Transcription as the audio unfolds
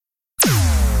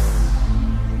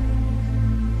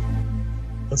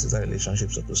what is that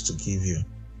relationship supposed to give you?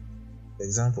 For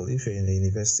example, if you're in a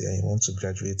university and you want to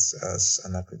graduate as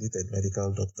an accredited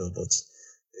medical doctor, but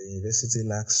the university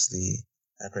lacks the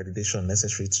accreditation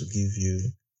necessary to give you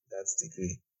that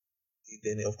degree,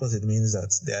 then of course it means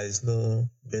that there is no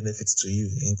benefit to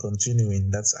you in continuing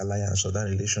that alliance or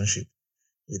that relationship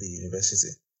with the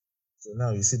university. So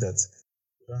now you see that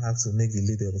you don't have to make the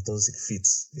lead a toxic fit.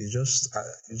 It's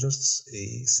just a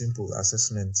simple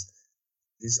assessment.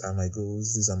 These are my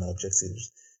goals. These are my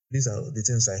objectives. These are the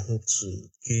things I hope to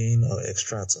gain or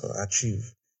extract or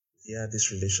achieve via this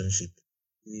relationship.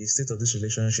 The state of this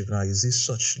relationship now, is this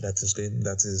such that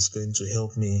is going to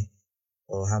help me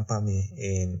or hamper me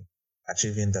in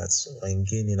achieving that or in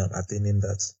gaining or attaining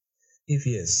that? If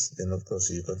yes, then of course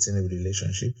you continue with the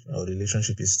relationship. Or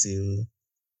relationship is still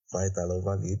vital or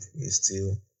valid, is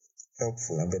still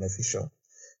helpful and beneficial.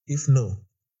 If no,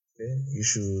 then you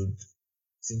should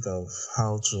think of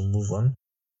how to move on.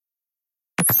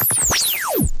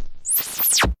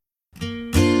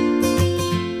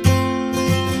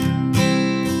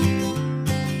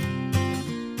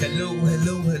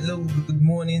 Hello. Good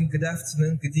morning, good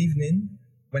afternoon, good evening,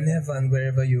 whenever and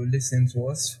wherever you're listening to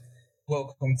us.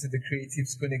 Welcome to the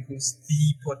Creatives Chronicles,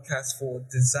 the podcast for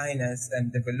designers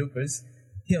and developers.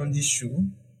 Here on this show,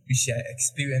 we share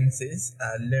experiences,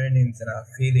 our learnings, and our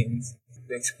feelings.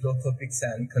 We explore topics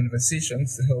and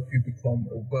conversations to help you become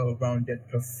a well-rounded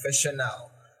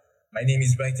professional. My name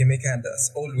is Bright Emeka, and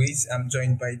as always, I'm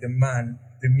joined by the man,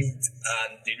 the meat,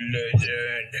 and the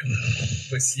legend,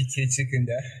 Bosike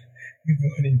Chikunda. Good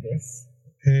morning, boss.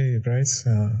 Hey, Bryce.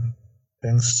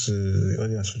 Thanks to the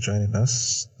audience for joining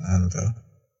us, and I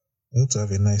hope to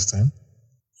have a nice time.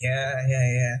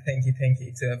 Yeah. Thank you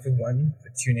to everyone for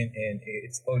tuning in.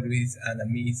 It's always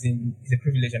it's a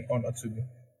privilege and honor to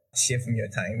share from your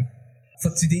time.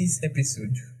 For today's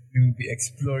episode, we will be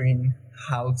exploring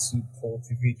how to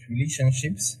cultivate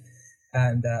relationships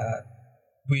and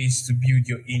ways to build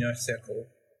your inner circle.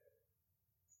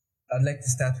 I'd like to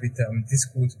start with this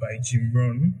quote by Jim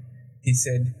Rohn. He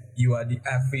said, "You are the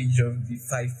average of the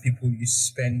 5 people you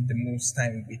spend the most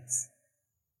time with."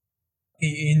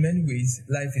 In many ways,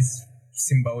 life is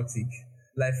symbiotic.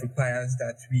 Life requires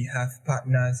that we have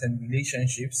partners and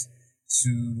relationships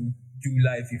to do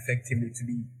life effectively, to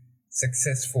be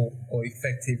successful or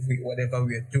effective with whatever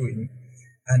we are doing.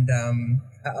 And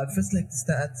I'd first like to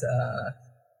start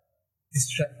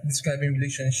describing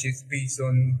relationships based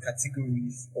on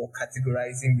categories or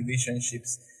categorizing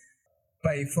relationships.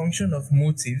 By a function of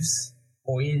motives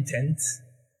or intent,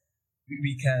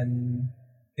 we can,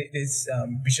 there's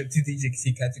Bishop T.D. Jakes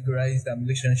categorized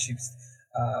relationships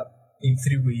in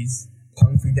 3 ways: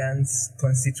 confidants,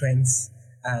 constituents,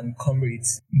 and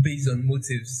comrades, based on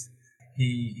motives.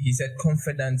 He said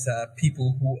confidants are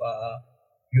people who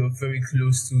you're very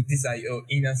close to. These are your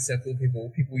inner circle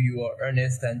people you are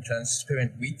earnest and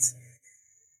transparent with.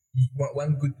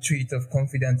 One good trait of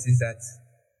confidence is that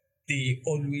they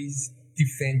always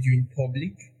defend you in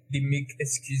public. They make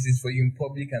excuses for you in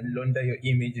public and launder your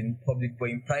image in public, but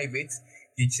in private,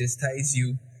 they chastise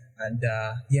you. And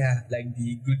like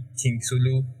the good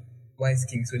wise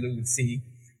King Solo would say,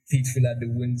 faithful are the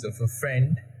wounds of a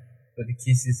friend, but the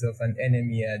kisses of an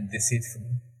enemy are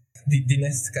deceitful. The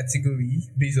next category,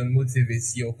 based on motive,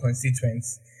 is your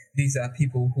constituents. These are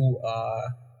people who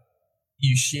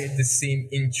you share the same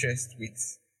interest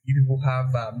with. You people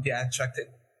have, they are attracted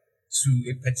to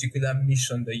a particular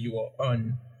mission that you are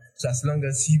on. So as long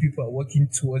as you people are working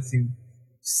towards a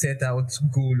set out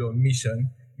goal or mission,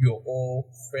 you're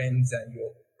all friends and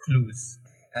you're close.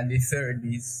 And the third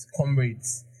is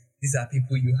comrades. These are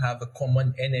people you have a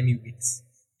common enemy with.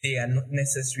 They are not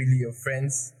necessarily your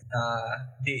friends.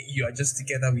 You are just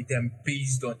together with them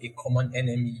based on a common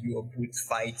enemy you are both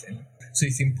fighting. So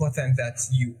it's important that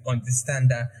you understand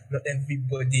that not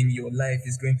everybody in your life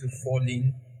is going to fall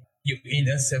in your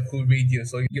inner circle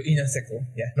radius or your inner circle.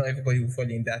 Yeah, not everybody will fall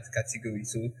in that category.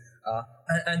 So,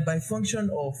 and by function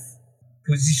of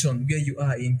position where you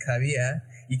are in career,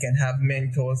 you can have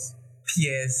mentors,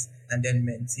 peers, and then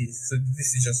mentees. So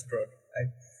this is just broad,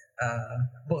 right?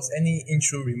 Boss, any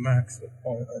intro remarks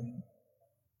on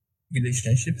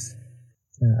relationships?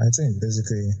 Yeah, I think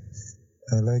basically,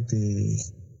 I like the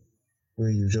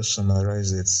way you just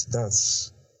summarized it.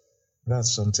 That's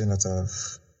something that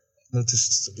I've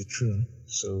noticed to be true.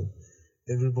 So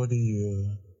everybody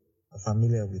you are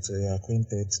familiar with or you're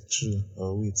acquainted to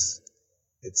or with,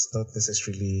 it's not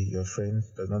necessarily your friend,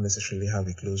 does not necessarily have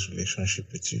a close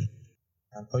relationship with you.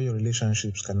 And all your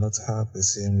relationships cannot have the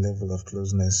same level of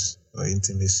closeness or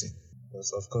intimacy. But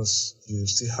of course, you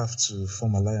still have to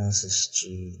form alliances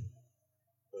to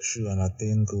pursue and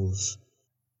attain goals.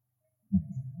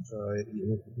 So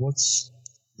what's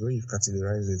the way you've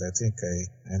categorized it? I think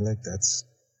I like that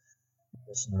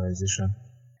personalization.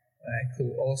 Alright,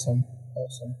 cool, awesome,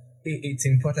 awesome. It's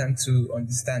important to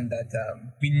understand that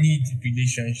we need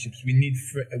relationships, we need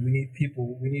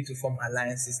people, we need to form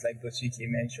alliances like Gochiki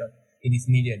mentioned. It is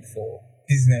needed for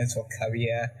business, for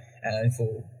career, and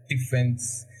for different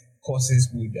courses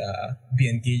would be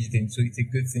engaged in. So it's a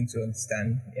good thing to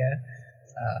understand. Yeah.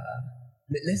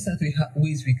 Let's start with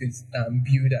ways we could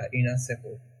build our inner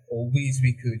circle, or ways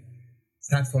we could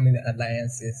start forming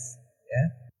alliances.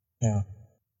 Yeah. Yeah.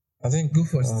 I think Go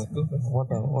first. Go first.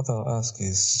 What I'll ask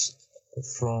is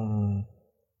from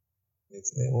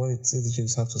what did you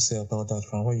have to say about that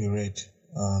from what you read?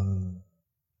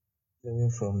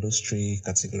 Going from those three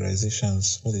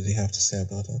categorizations, what did he have to say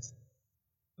about that?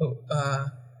 Oh,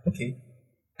 okay.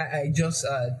 I just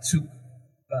took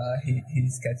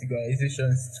his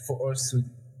categorizations for us to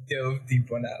delve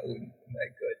deep on our own. Oh my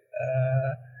God.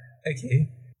 Okay.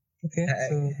 Okay.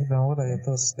 So now, what are your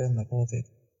thoughts then about it?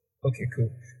 Okay,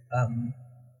 cool.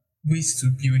 Ways to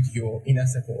build your inner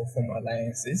circle or form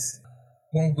alliances.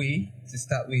 One way to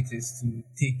start with is to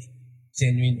take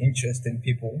genuine interest in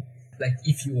people. Like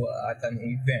if you are at an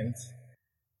event,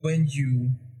 when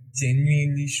you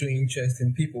genuinely show interest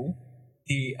in people,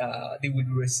 they would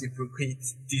reciprocate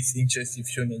this interest you've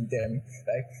shown in them.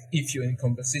 Like if you're in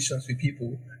conversations with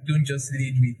people, don't just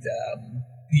lead with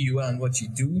who you are and what you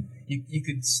do. You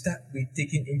could start with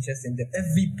taking interest in them.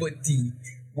 Everybody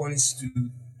wants to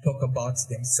talk about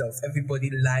themselves. Everybody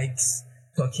likes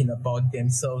talking about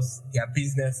themselves, their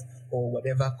business, or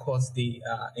whatever cause they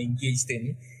are engaged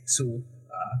in. So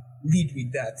lead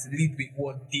with that. Lead with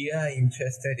what they are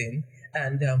interested in.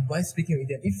 And while speaking with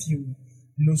them, if you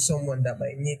know someone that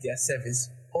might need their service,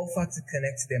 offer to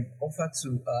connect them, offer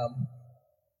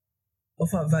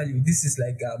value. This is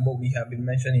like what we have been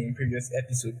mentioning in previous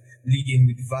episode, leading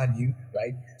with value,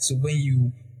 right? So when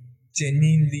you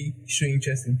genuinely show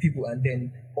interest in people and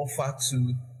then offer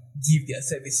to give their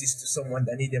services to someone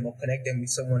that need them or connect them with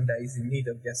someone that is in need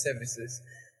of their services,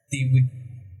 they would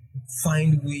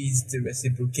find ways to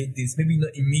reciprocate this. Maybe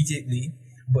not immediately,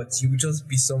 but you will just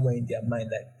be somewhere in their mind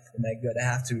like, oh my God, I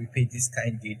have to repay this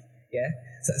kind deed. Yeah.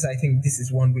 So I think this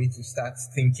is one way to start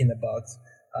thinking about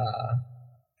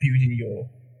building your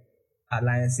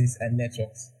alliances and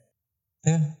networks.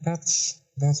 Yeah, that's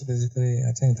basically.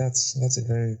 I think that's a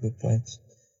very good point.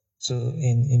 So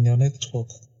in your network,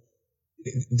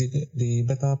 the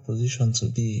better position to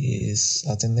be is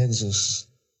at a nexus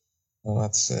or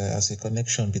as a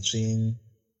connection between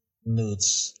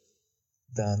nodes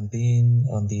than being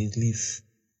on the leaf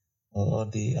or on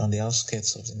the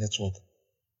outskirts of the network.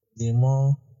 The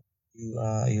more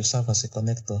you serve as a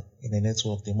connector in a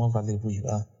network, the more valuable you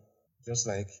are. Just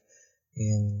like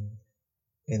in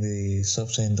the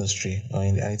software industry or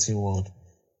in the IT world,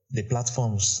 the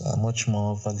platforms are much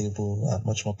more valuable and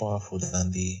much more powerful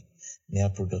than the mere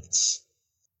products.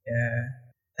 Yeah.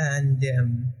 And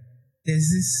there's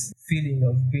this feeling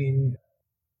of being,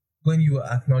 when you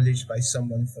are acknowledged by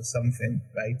someone for something,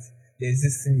 right? There's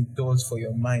this thing it does for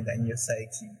your mind and your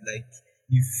psyche. Like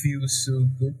you feel so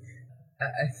good.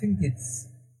 I think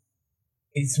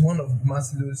it's one of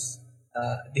Maslow's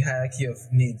the hierarchy of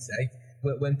needs, right?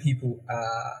 When people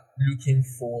are looking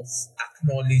for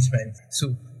acknowledgement.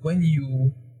 So when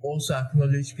you also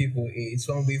acknowledge people, it's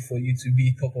one way for you to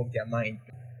be top of their mind.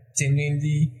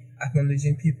 Genuinely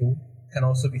acknowledging people can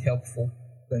also be helpful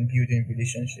when building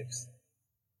relationships.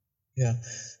 Yeah.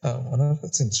 Another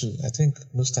thing too, I think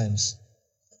most times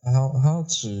how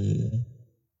to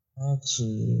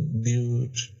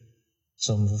build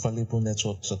some valuable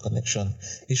networks or connection.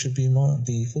 It should be more.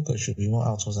 The focus should be more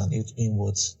outwards than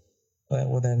inwards.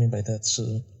 What do I mean by that? So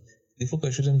the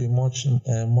focus shouldn't be much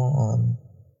more on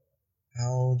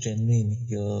how genuine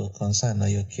your concern or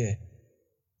your care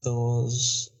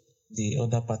towards the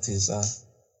other parties are.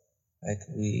 Like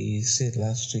we said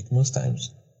last week, most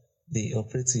times the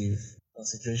operative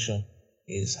consideration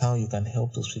is how you can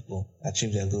help those people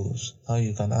achieve their goals, how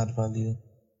you can add value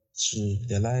to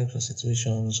their lives or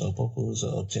situations or purpose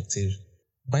or objectives.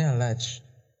 By and large,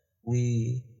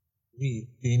 we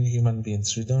being human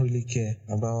beings, we don't really care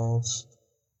about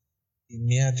the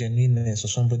mere genuineness of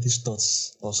somebody's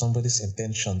thoughts or somebody's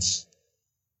intentions.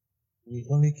 We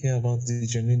only care about the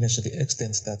genuineness to the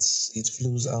extent that it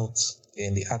flows out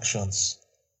in the actions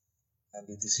and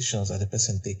the decisions that the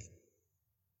person take.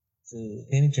 So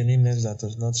any genuineness that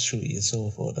does not show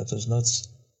itself or that does not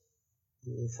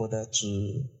go further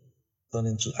to turn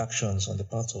into actions on the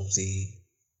part of the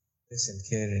person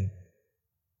caring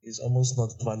is almost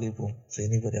not valuable to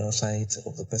anybody outside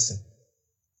of the person.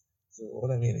 So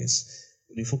what I mean is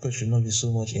the focus should not be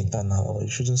so much internal, or you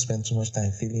shouldn't spend too much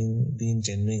time being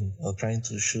genuine or trying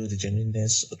to show the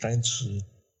genuineness or trying to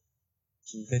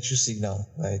virtue signal.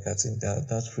 Like I think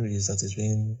that phrase that is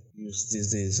being used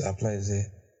these days applies there.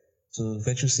 So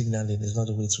virtue signaling is not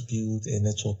a way to build a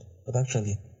network, but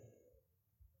actually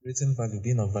creating value,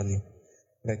 being of value.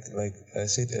 Like I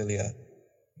said earlier,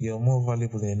 you're more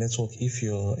valuable in a network if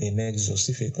you're a nexus,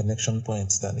 if you're a connection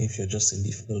point, than if you're just a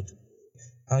leaf node.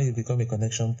 How you become a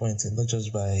connection point is not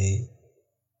just by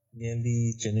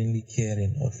merely genuinely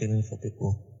caring or feeling for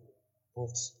people,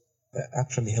 but by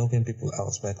actually helping people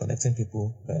out, by connecting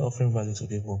people, by offering value to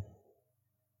people.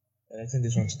 Connecting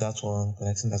this one to that one,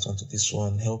 connecting that one to this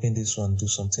one, helping this one do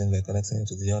something, by connecting it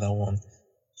to the other one.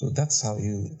 So that's how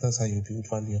you build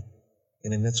value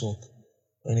in a network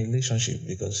or in a relationship,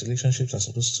 because relationships are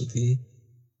supposed to be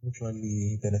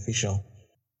mutually beneficial.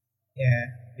 Yeah.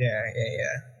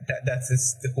 That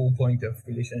is the whole point of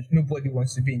relationship. Nobody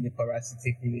wants to be in a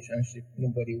parasitic relationship.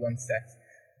 Nobody wants that.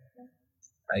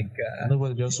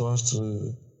 Nobody just wants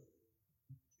to.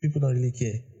 People don't really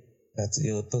care that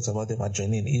your thoughts about them are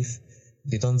genuine if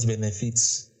they don't benefit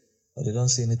or they don't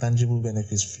see any tangible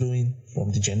benefits flowing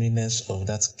from the genuineness of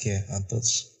that care and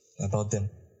thoughts about them.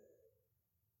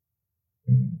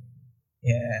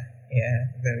 Yeah,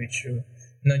 very true.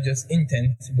 Not just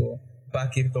intent, but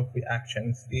back it up with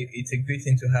actions. It's a great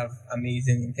thing to have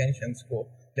amazing intentions, but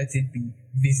let it be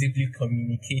visibly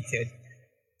communicated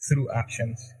through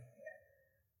actions.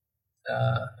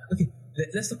 Okay,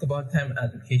 let's talk about time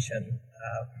allocation,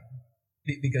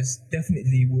 because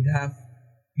definitely we have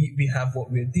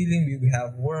what we're dealing with, we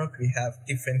have work, we have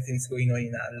different things going on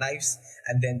in our lives,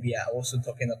 and then we are also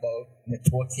talking about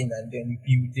networking and then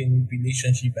building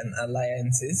relationship and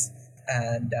alliances,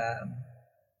 and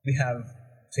we have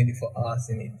 24 hours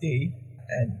in a day,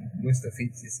 and most of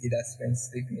it is either spent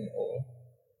sleeping or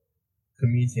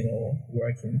commuting or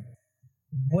working.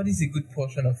 What is a good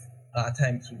portion of our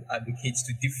time to allocate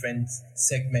to different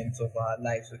segments of our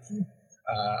lives? Okay,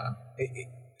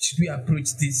 should we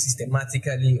approach this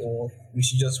systematically, or we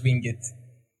should just wing it?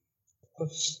 Of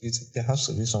course, there has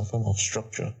to be some form of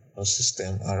structure or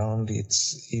system around it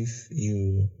if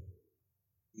you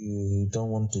don't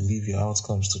want to leave your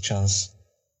outcomes to chance.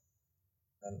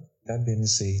 And that being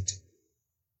said,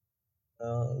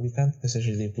 we can't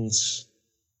necessarily put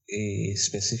a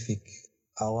specific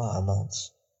hour amount.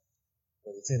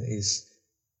 But the thing is,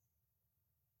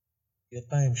 your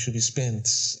time should be spent,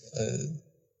 the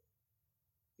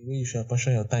way you should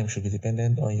apportion your time should be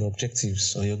dependent on your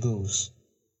objectives or your goals.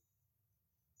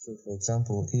 So, for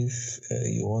example, if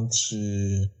you want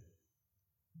to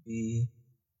be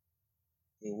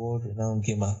a world-renowned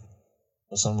gamer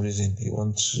for some reason, you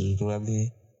want to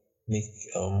probably make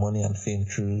money and fame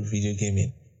through video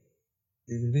gaming,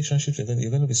 the relationships you're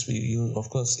going to be, you, of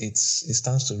course, it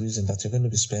stands to reason that you're going to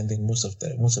be spending most of the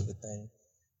time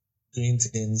doing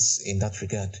things in that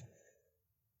regard,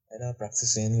 either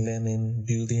practicing, learning,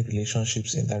 building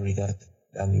relationships in that regard,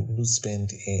 than you would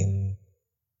spend in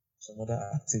some other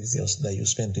activities that you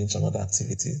spend doing some other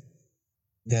activity.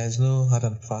 There is no hard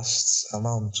and fast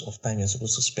amount of time you're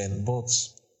supposed to spend, but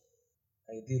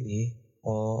ideally,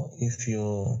 or if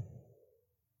you're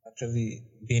actually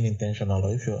being intentional,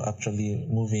 or if you're actually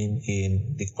moving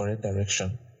in the correct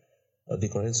direction, or the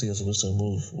correct way you're supposed to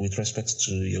move with respect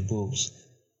to your goals,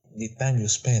 the time you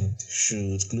spend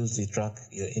should closely track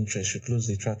your interests, should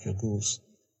closely track your goals.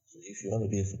 So if you want to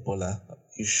be a footballer,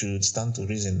 you should stand to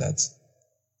reason that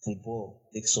football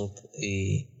takes up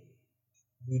a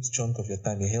good chunk of your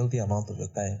time, a healthy amount of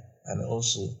your time, and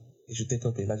also it should take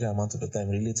up a larger amount of your time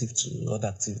relative to other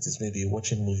activities, maybe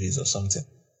watching movies or something.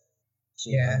 So,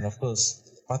 Yeah. And of course,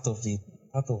 part of the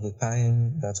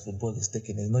time that football is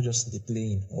taking is not just the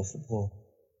playing of football,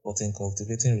 but in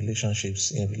cultivating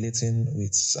relationships, in relating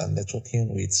with and networking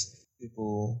with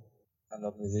people and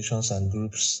organizations and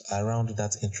groups around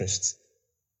that interest.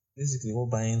 Basically, what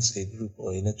binds a group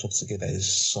or a network together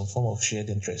is some form of shared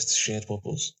interest, shared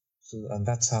purpose. So, and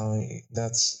that's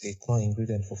a core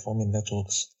ingredient for forming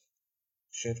networks.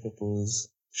 Shared purpose,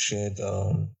 shared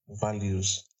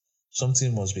values.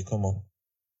 Something must be common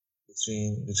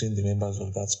between the members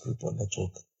of that group or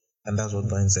network, and that's what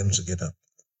binds them together.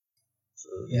 So,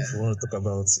 if you want to talk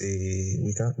about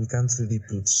we can't really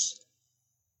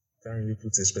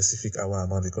put a specific hour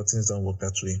amount because things don't work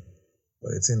that way.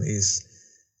 But the thing is,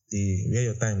 where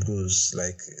your time goes,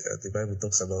 like the Bible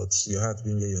talks about your heart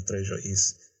being where your treasure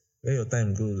is. Where your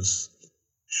time goes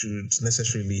should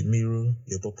necessarily mirror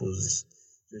your purposes.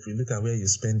 So if you look at where you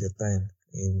spend your time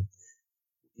in,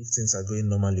 if things are going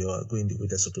normally or are going the way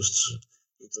they're supposed to,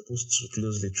 it's supposed to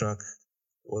closely track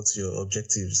what's your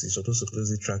objectives. You're supposed to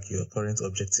closely track your current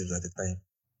objectives at the time.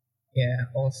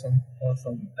 Yeah, awesome.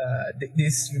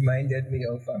 This reminded me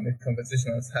of a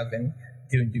conversation I was having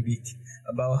during the week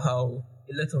about how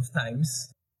a lot of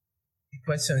times the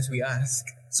questions we ask,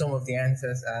 some of the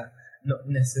answers are not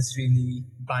necessarily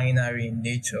binary in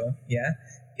nature. Yeah,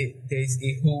 there's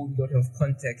a whole lot of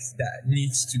context that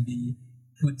needs to be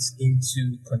put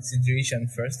into consideration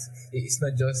first. It's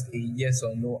not just a yes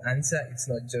or no answer. It's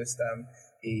not just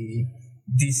a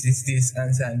this is this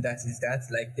answer and that is that.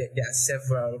 Like there are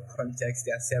several contexts,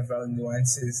 there are several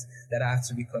nuances that have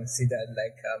to be considered.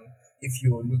 Like if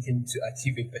you're looking to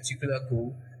achieve a particular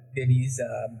goal,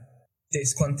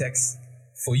 there's context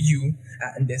for you,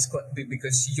 and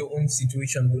because your own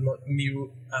situation will not mirror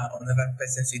another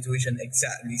person's situation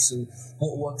exactly. So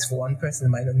what works for one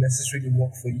person might not necessarily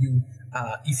work for you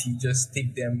if you just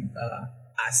take them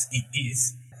as it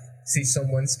is. Say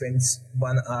someone spends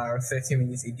 1 hour, 30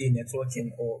 minutes a day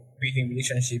networking or building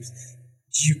relationships,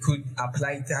 you could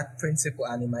apply that principle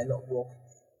and it might not work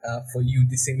for you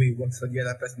the same way it works for the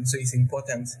other person. So it's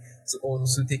important to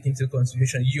also take into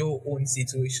consideration your own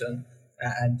situation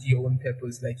and your own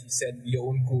purpose, like you said, your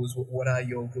own goals. What are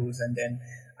your goals? And then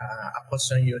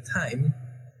apportion your time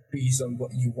based on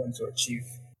what you want to achieve.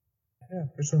 Yeah,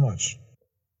 pretty much.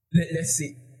 Let's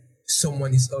say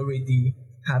someone is already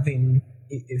having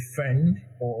a friend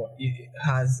or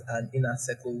has an inner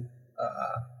circle,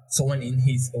 someone in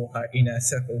his or her inner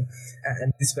circle,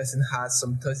 and this person has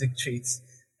some toxic traits,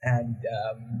 and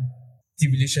the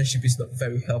relationship is not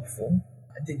very helpful.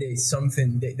 I think there is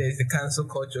something, there's a cancel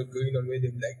culture going on where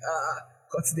they're like,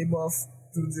 cut them off,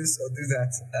 do this or do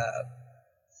that.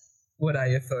 What are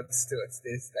your thoughts towards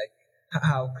this? Like,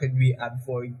 how could we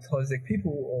avoid toxic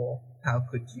people, or how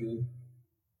could you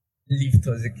leave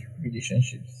toxic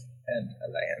relationships and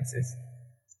alliances?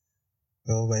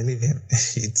 Well, by living,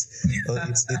 it's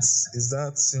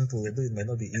that simple, although it might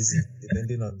not be easy,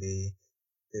 depending on the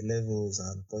levels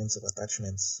and points of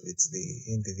attachments with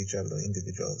the individual or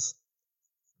individuals.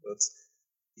 But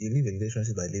you live a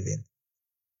relationship by living,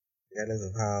 regardless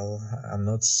of how. I'm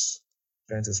not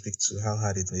trying to speak to how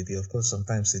hard it may be. Of course,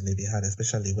 sometimes it may be hard,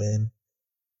 especially when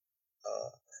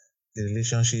the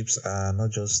relationships are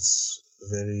not just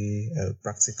very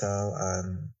practical,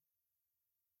 and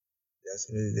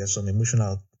there's some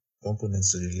emotional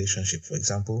components to the relationship, for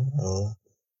example, or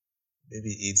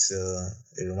maybe it's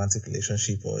a romantic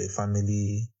relationship or a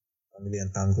family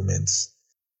entanglement.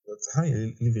 But how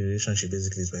you live a relationship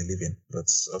basically is by living. But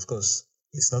of course,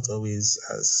 it's not always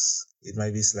as it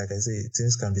might be. Like I say,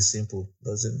 things can be simple.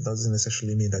 Doesn't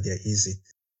necessarily mean that they're easy.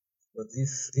 But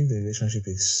if the relationship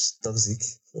is toxic,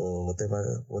 or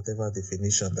whatever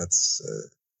definition that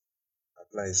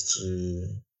applies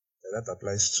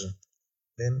to,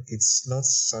 then it's not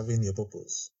serving your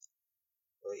purpose,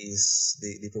 or is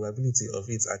the probability of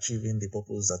it achieving the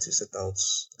purpose that you set out,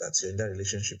 that you're in that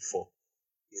relationship for,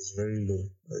 is very low.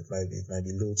 It might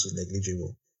be low to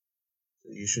negligible.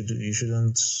 You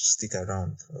shouldn't stick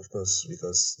around, of course,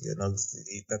 because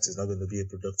that is not going to be a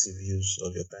productive use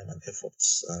of your time and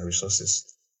efforts and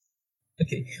resources.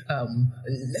 Okay.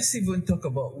 Let's even talk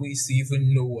about ways to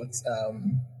even know what.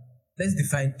 Let's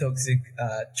define toxic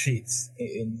traits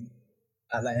in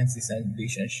alliances and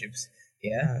relationships.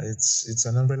 Yeah. It's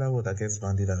an umbrella word that gets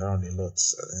bandied around a lot.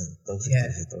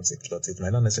 Toxic, but it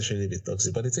might not necessarily be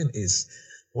toxic. But the thing is,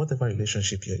 whatever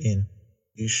relationship you're in,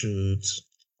 you should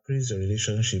praise your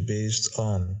relationship based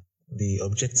on the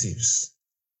objectives.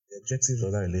 The objectives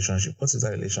of that relationship. What is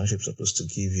that relationship supposed to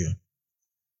give you?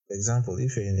 For example,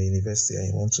 if you're in a university and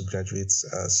you want to graduate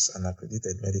as an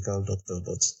accredited medical doctor,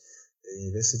 but the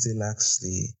university lacks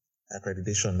the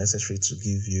accreditation necessary to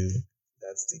give you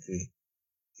that degree,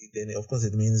 then of course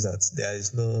it means that there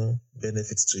is no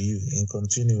benefit to you in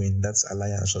continuing that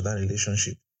alliance or that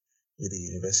relationship with the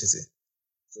university.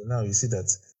 So now you see that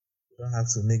you don't have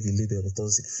to make the label of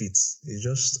toxic fit. It's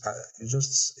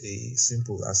just a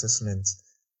simple assessment.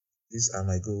 These are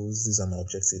my goals. These are my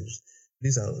objectives.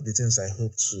 These are the things I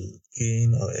hope to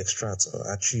gain or extract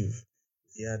or achieve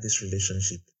via this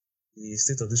relationship. The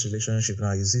state of this relationship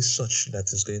now, is this such that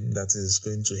is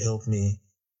going to help me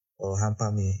or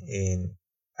hamper me in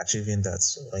achieving that,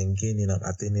 or in gaining or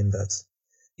attaining that?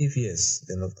 If yes,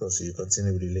 then of course you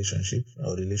continue with the relationship,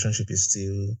 or the relationship is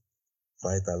still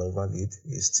vital or valid,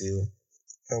 is still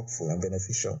helpful and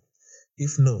beneficial.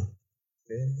 If no,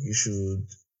 then you should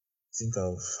think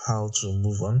of how to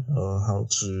move on, or how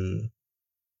to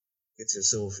get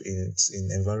yourself in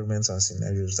environments and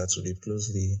scenarios that will be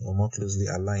closely or more closely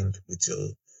aligned with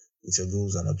your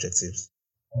goals and objectives.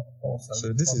 Awesome.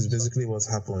 So this is basically what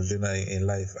happens generally in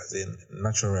life, as in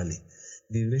naturally.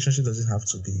 the relationship doesn't have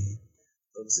to be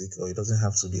toxic or it doesn't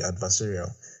have to be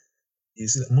adversarial. You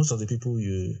see, most of the people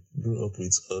you grew up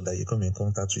with or that you come in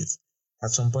contact with, at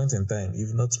some point in time,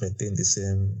 you've not maintained the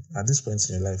same, at this point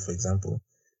in your life, for example,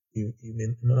 you may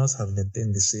not have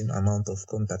maintained the same amount of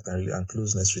contact and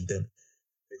closeness with them.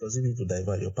 Because if people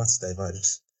diverge, your paths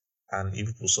diverge, and if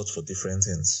people sought for different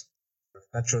things,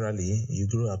 naturally, you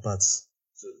grow apart.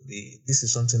 So this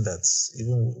is something that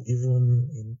even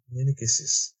in many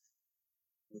cases,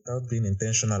 without being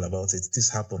intentional about it, this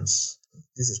happens.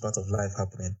 This is part of life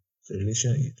happening. So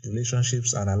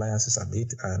relationships and alliances are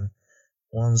made, and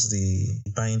once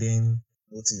the binding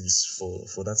motives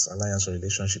for that alliance or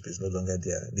relationship is no longer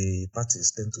there, the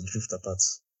parties tend to drift apart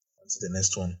onto the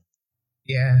next one.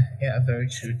 Yeah, very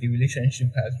true. The relationship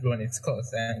has run its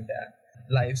course, and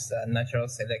life's natural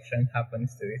selection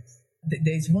happens to it.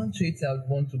 There's one trait I would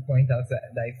want to point out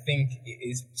that I think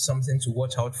is something to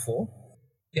watch out for.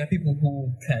 There are people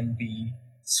who can be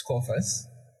scoffers,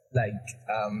 like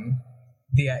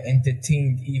they are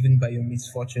entertained even by your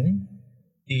misfortune.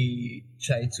 They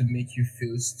try to make you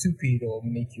feel stupid or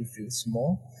make you feel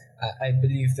small. I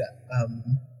believe that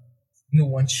no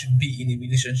one should be in a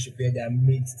relationship where they are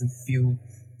made to feel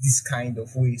this kind of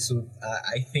way. So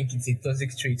I think it's a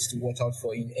toxic trait to watch out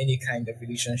for in any kind of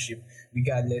relationship,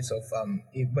 regardless of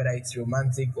whether it's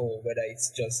romantic or whether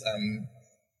it's just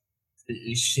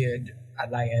a shared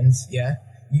alliance. Yeah,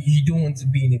 you don't want to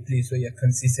be in a place where you're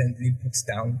consistently put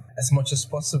down. As much as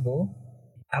possible,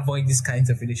 avoid these kinds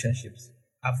of relationships.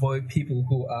 Avoid people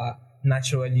who are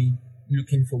naturally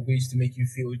looking for ways to make you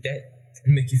feel dead,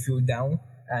 make you feel down,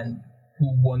 and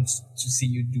who want to see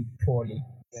you do poorly.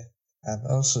 Yeah. And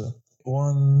also,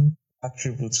 one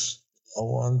attribute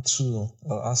or one tool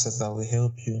or asset that will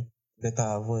help you better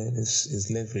avoid is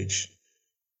leverage.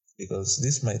 Because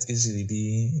this might easily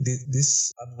be,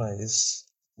 this advice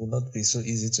will not be so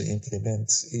easy to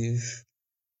implement if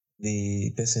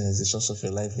the person is the source of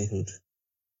your livelihood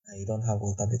and you don't have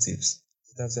alternatives.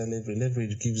 That's why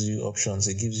leverage gives you options.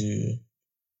 It gives you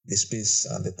the space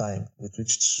and the time with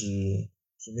which to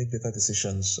make better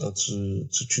decisions or to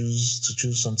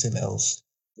choose something else.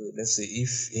 So let's say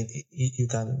if you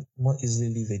can more easily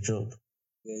leave a job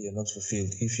where you're not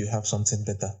fulfilled if you have something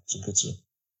better to go to,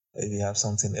 or if you have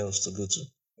something else to go to.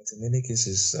 But in many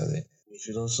cases, we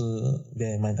should also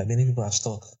bear in mind that many people are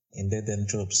stuck in dead-end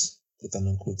jobs, quote and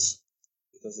unquote,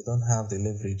 because they don't have the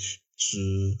leverage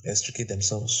to extricate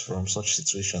themselves from such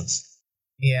situations.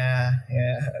 Yeah,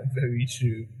 very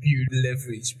true. Build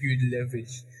leverage.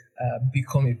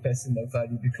 Become a person of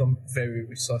value. Become very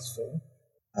resourceful.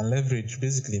 And leverage,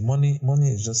 basically, money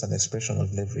is just an expression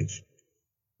of leverage.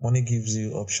 Money gives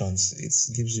you options. It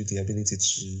gives you the ability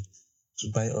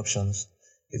to buy options.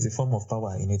 It's a form of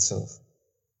power in itself.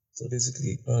 So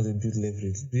basically, when they build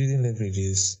leverage, building leverage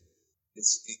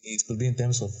it could be in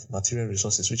terms of material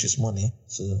resources, which is money.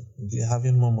 So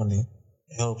having more money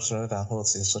helps rather than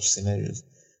hurts in such scenarios.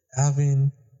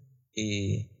 Having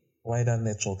a wider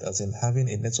network, as in having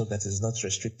a network that is not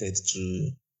restricted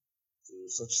to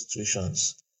such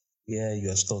situations where you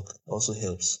are stuck, also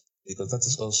helps, because that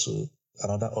is also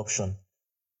another option.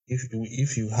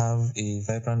 If you have a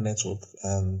vibrant network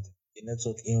and a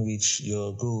network in which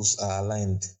your goals are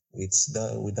aligned with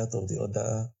that of the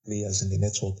other players in the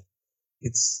network,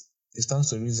 it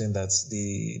stands to reason that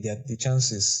the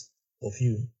chances of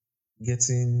you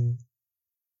getting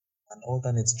an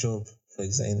alternate job, for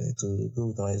example, to go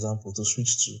with our example, to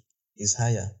switch to, is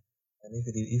higher. And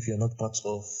if you're not part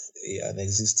of an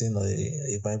existing or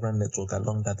a vibrant network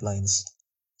along that lines.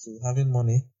 So having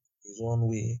money is one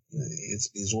way,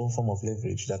 is one form of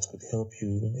leverage that could help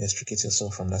you extricate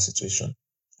yourself from that situation.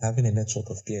 Having a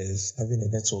network of peers, having a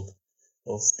network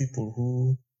of people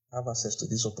who have access to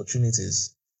these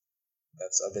opportunities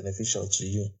that are beneficial to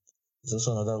you is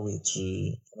also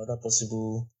another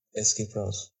possible escape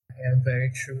route. Yeah,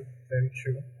 very true.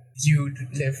 Build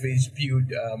leverage,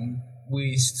 build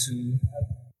ways to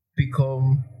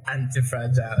become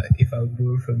anti-fragile, if I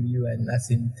borrow from you, and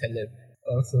Nassim Taleb.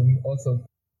 Awesome.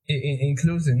 In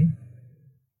closing,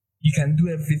 you can do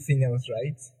everything else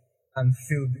right and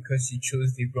fail because you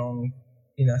chose the wrong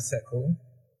inner circle.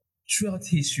 Throughout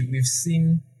history, we've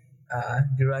seen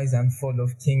the rise and fall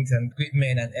of kings and great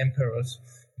men and emperors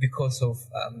because of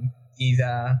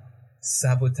either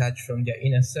sabotage from their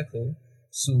inner circle.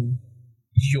 So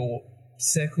your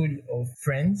circle of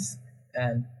friends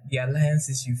and the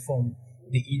alliances you form,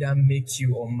 they either make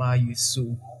you or mar you.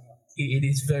 So it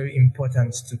is very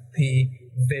important to pay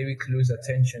very close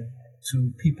attention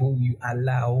to people you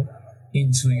allow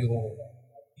into your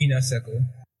inner circle.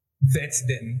 Vet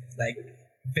them, like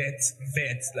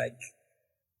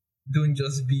Don't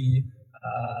just be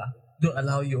don't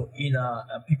allow your inner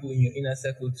people in your inner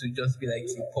circle to just be like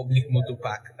a public motor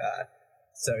park.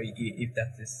 Sorry if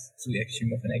that is too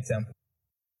extreme of an example.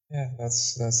 Yeah,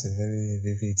 that's a very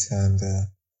vivid and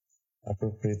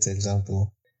appropriate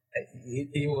example.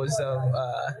 It was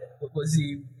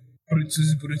he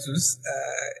Brutus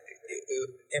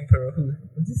emperor who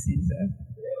what is Caesar?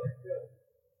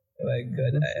 Oh my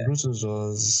god. Brutus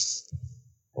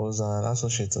was an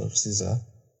associate of Caesar,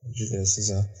 Julius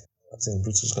Caesar. I think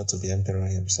Brutus got to be emperor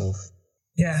himself.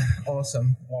 Yeah,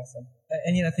 awesome.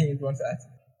 Any other thing you want to add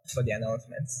for the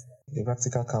announcements? The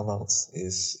practical carve out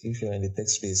is if you're in the tech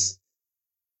space,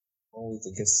 one way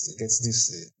to get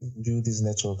this build these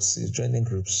networks is joining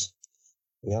groups.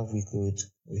 We have WeCode,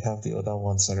 we have the other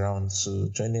ones around. So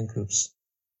joining groups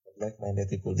of like-minded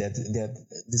people, they're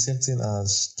the same thing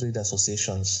as trade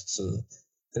associations. So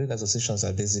trade associations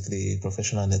are basically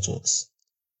professional networks.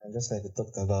 And just like we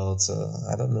talked about,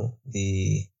 I don't know,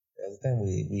 the time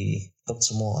we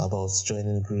talked more about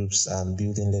joining groups and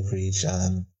building leverage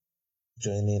and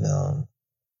joining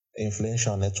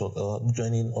influential network or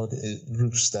joining all the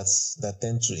groups that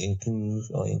tend to improve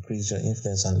or increase your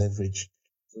influence and leverage.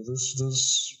 So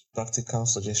those practical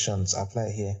suggestions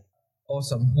apply here.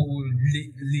 Awesome. We will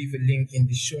leave a link in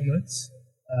the show notes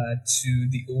to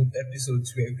the old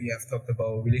episodes where we have talked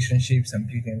about relationships and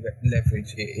building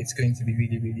leverage. It's going to be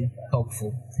really, really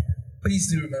helpful. Please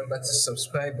do remember to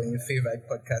subscribe on your favorite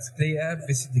podcast player.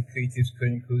 Visit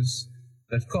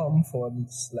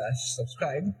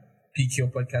thecreativeschronicles.com/subscribe. Pick your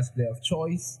podcast player of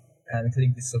choice and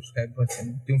click the subscribe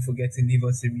button. Don't forget to leave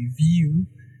us a review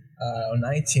on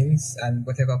iTunes and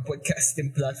whatever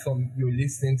podcasting platform you're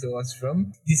listening to us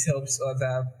from. This helps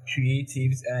other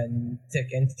creatives and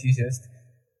tech enthusiasts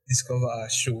discover our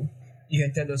show. You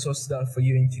can tell us what stood out for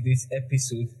you in today's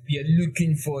episode. We are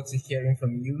looking forward to hearing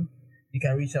from you. You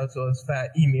can reach out to us via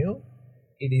email.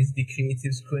 It is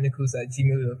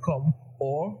thecreativeschronicles@gmail.com,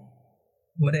 or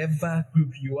whatever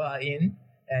group you are in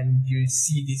and you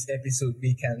see this episode,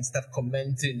 we can start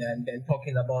commenting and then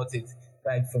talking about it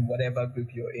right from whatever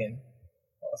group you're in.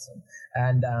 Awesome.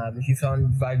 And if you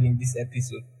found value in this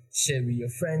episode, share with your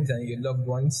friends and your loved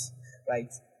ones,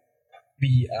 right?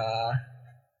 We are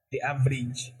the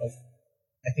average of,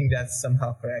 I think that's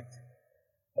somehow correct,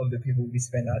 of the people we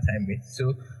spend our time with.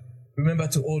 So remember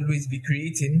to always be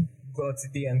creating. Go out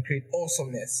today and create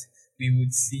awesomeness. We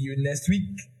would see you next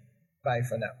week. Bye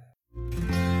for now.